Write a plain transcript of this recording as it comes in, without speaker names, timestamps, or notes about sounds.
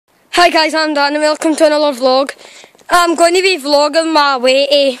Hi guys, I'm Dan and welcome to another vlog. I'm going to be vlogging my way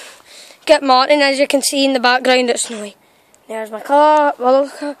to get Martin. As you can see in the background, it's snowy. There's my car, yellow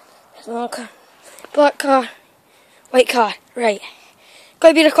car, there's another car, black car, white car. Right,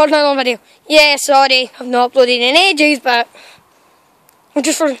 going to be recording another video. Yeah, sorry, I've not uploaded in ages, but I've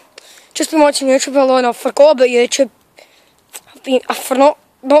just been watching YouTube a lot and I forgot about YouTube.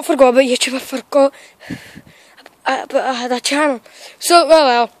 Not forgot about YouTube, I forgot but I had a channel. So,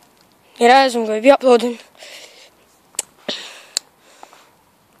 well, here it is, I'm going to be uploading.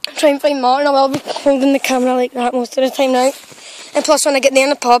 I'm trying to find Martin. I will be holding the camera like that most of the time now. And plus when I get there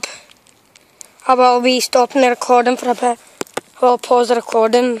in the pub, I will be stopping the recording for a bit. I will pause the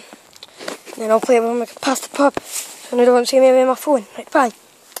recording, and then I'll play it when we get past the pub. So you don't see me with my phone. Right, bye.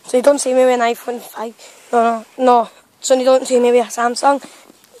 So you don't see me with an iPhone 5. No. So you don't see me with a Samsung.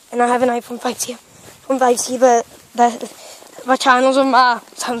 And I have an iPhone 5C. But my channel's on my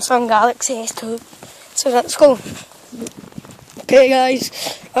Samsung Galaxy S2. So let's go. Okay guys,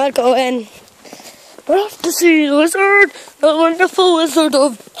 we're going. We're off to see the wizard, the wonderful wizard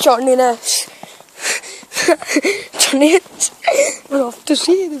of journeyness. We're off to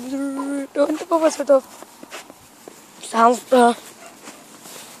see the wizard, the wonderful wizard of Salisbury.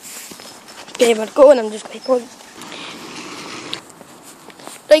 Okay, we're going, I'm just going.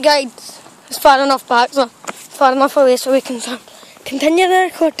 Right guys, it's far enough back, so far enough away so we can continue the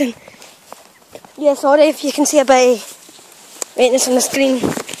recording. Yeah, sorry if you can see a bit of brightness on the screen.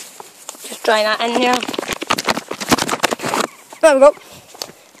 Just trying that in there. There we go.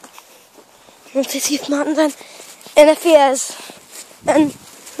 Let's see if Martin's in. And if he is, then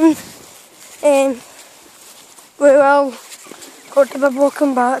we will go to the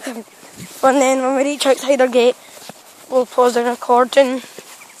walking back. And then when we reach outside our gate, we'll pause the recording.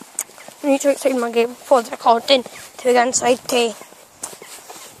 When we reach outside my gate, we'll pause the recording to go inside to.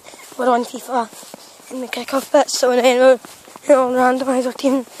 We're on FIFA in the kick-off bit, so then we'll randomise our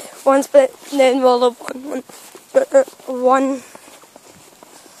team once, but then we'll have one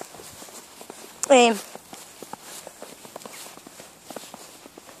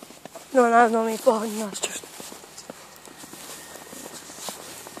no, that's not me falling, that's just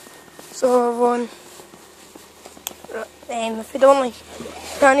so one if we don't like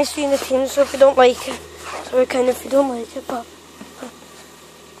Granny's seeing the team, so if we don't like it, so we kind of if we don't like it, but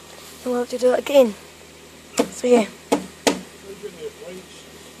we'll have to do it again. So yeah.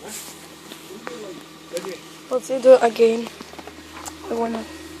 Let's do it again. We wanna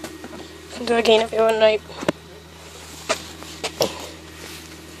do it again if you want, right?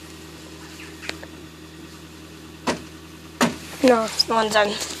 No, no one's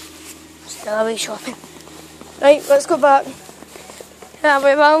in. Still away shopping. Right, let's go back. Yeah,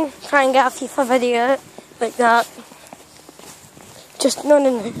 we will try and get a FIFA video like that. Just no.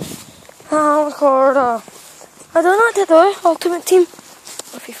 I'll record I don't know what to do. Ultimate Team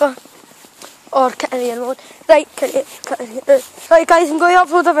or FIFA or career mode. Right, right guys, I'm going to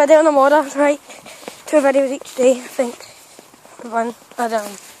upload a video tomorrow. Right, 2 videos each day, I think. One, I don't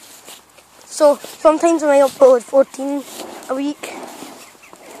know. So sometimes I might upload 14 a week,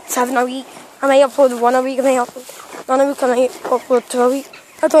 7 a week. I might upload 1 a week. I might upload 1 a week. I might upload 2 a week.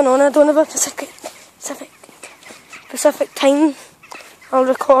 I don't know. And I don't have a specific time I'll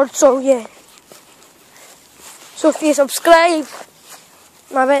record, so yeah. So if you subscribe,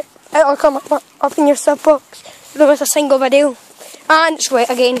 it'll come up in your sub box. There was a single video. And it's wet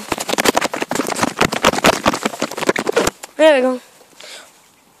again. There we go.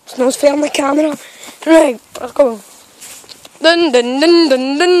 Snow's fair on the camera. Right, let's go. Dun dun dun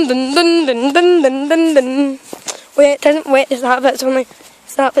dun dun dun dun dun dun dun dun dun. Wait, it isn't wet, it's that bit's only.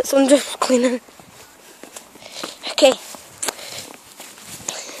 It's that bit's I'm just cleaning. Okay.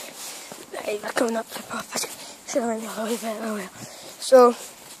 Right, we're coming up to the pub. So, I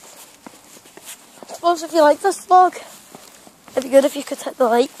suppose if you like this vlog, it'd be good if you could hit the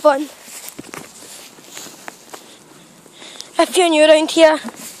like button. If you're new around here,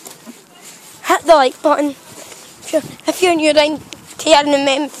 hit the like button. If you're new around here,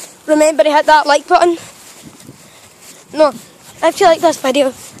 remember to hit that like button. No, if you like this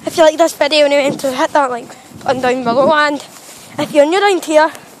video, remember to hit that like button down below. And if you're new around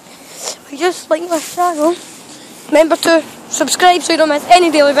here, you just like my channel, remember to subscribe so you don't miss any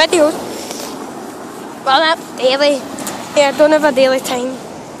daily videos. Well, not daily. Yeah, I don't have a daily time.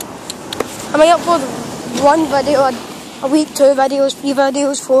 I might upload 1 video a week, 2 videos, 3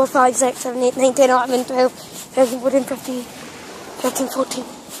 videos, 4, 5, 6, 7, 8, 9, 10, 11, 12, 13, 14, 15, 13, 14.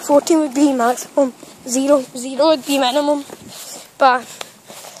 14 would be maximum. 0 would be minimum. But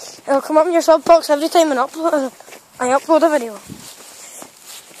it'll come up in your sub box every time I upload a video.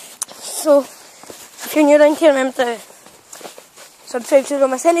 So if you're new around here, remember to subscribe so you don't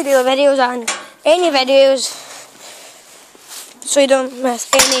miss any daily videos and any videos, so you don't miss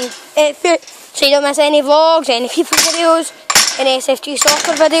any vlogs, any FIFA videos, any SFG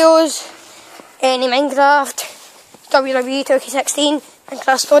soccer videos, any Minecraft, WWE 2K16,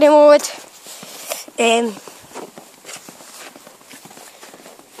 Minecraft story mode,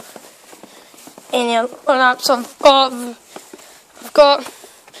 any other apps I've got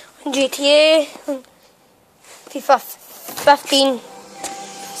GTA, FIFA 15,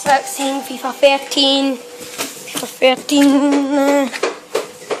 16, FIFA 13,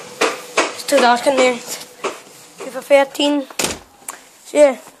 it's too dark in there, FIFA 13, so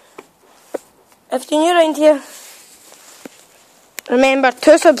yeah, if you're new around here, remember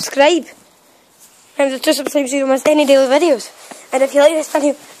to subscribe, so you don't miss any daily videos, and if you like this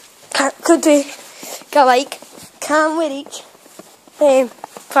video, could we get a like, can we reach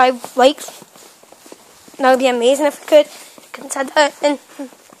 5 likes? That would be amazing if we could consider it, and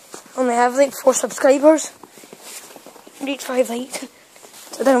only have like 4 subscribers, reach 5 likes,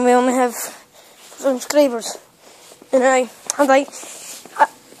 so then we only have 4 subscribers, and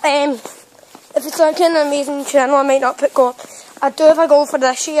if it's like an amazing channel, I might not put goal. I do have a goal for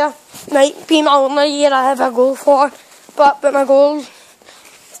this year, might be my only year I have a goal for, but my goal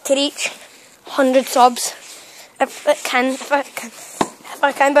is to reach 100 subs, if I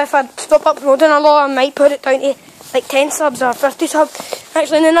can, but if I stop uploading a lot, I might put it down to like 10 subs or 50 subs.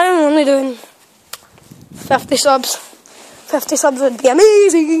 Actually, now I'm only doing 50 subs. 50 subs would be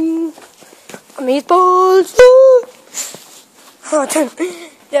amazing. Amazeballs. Oh,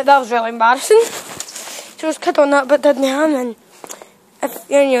 yeah, that was really embarrassing. Just cut on that bit, didn't I? And if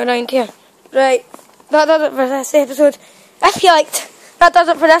you're new around here, right, that does it for this episode. If you liked, that does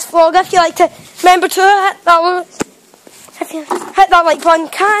it for this vlog. If you liked it, remember to hit that like button.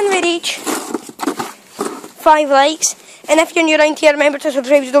 Can we reach 5 likes? And if you're new around here, remember to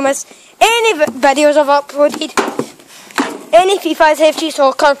subscribe so you don't miss any videos I've uploaded. Any FIFA, SFG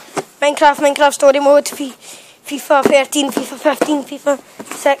soccer, Minecraft story mode, FIFA 13, FIFA 15, FIFA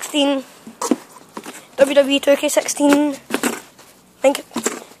 16, WWE 2K16, and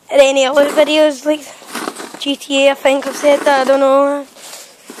any other videos like GTA, I think I've said that, I don't know.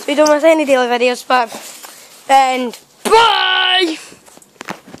 So you don't miss any daily videos, and bye!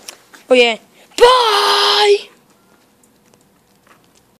 Oh yeah, bye!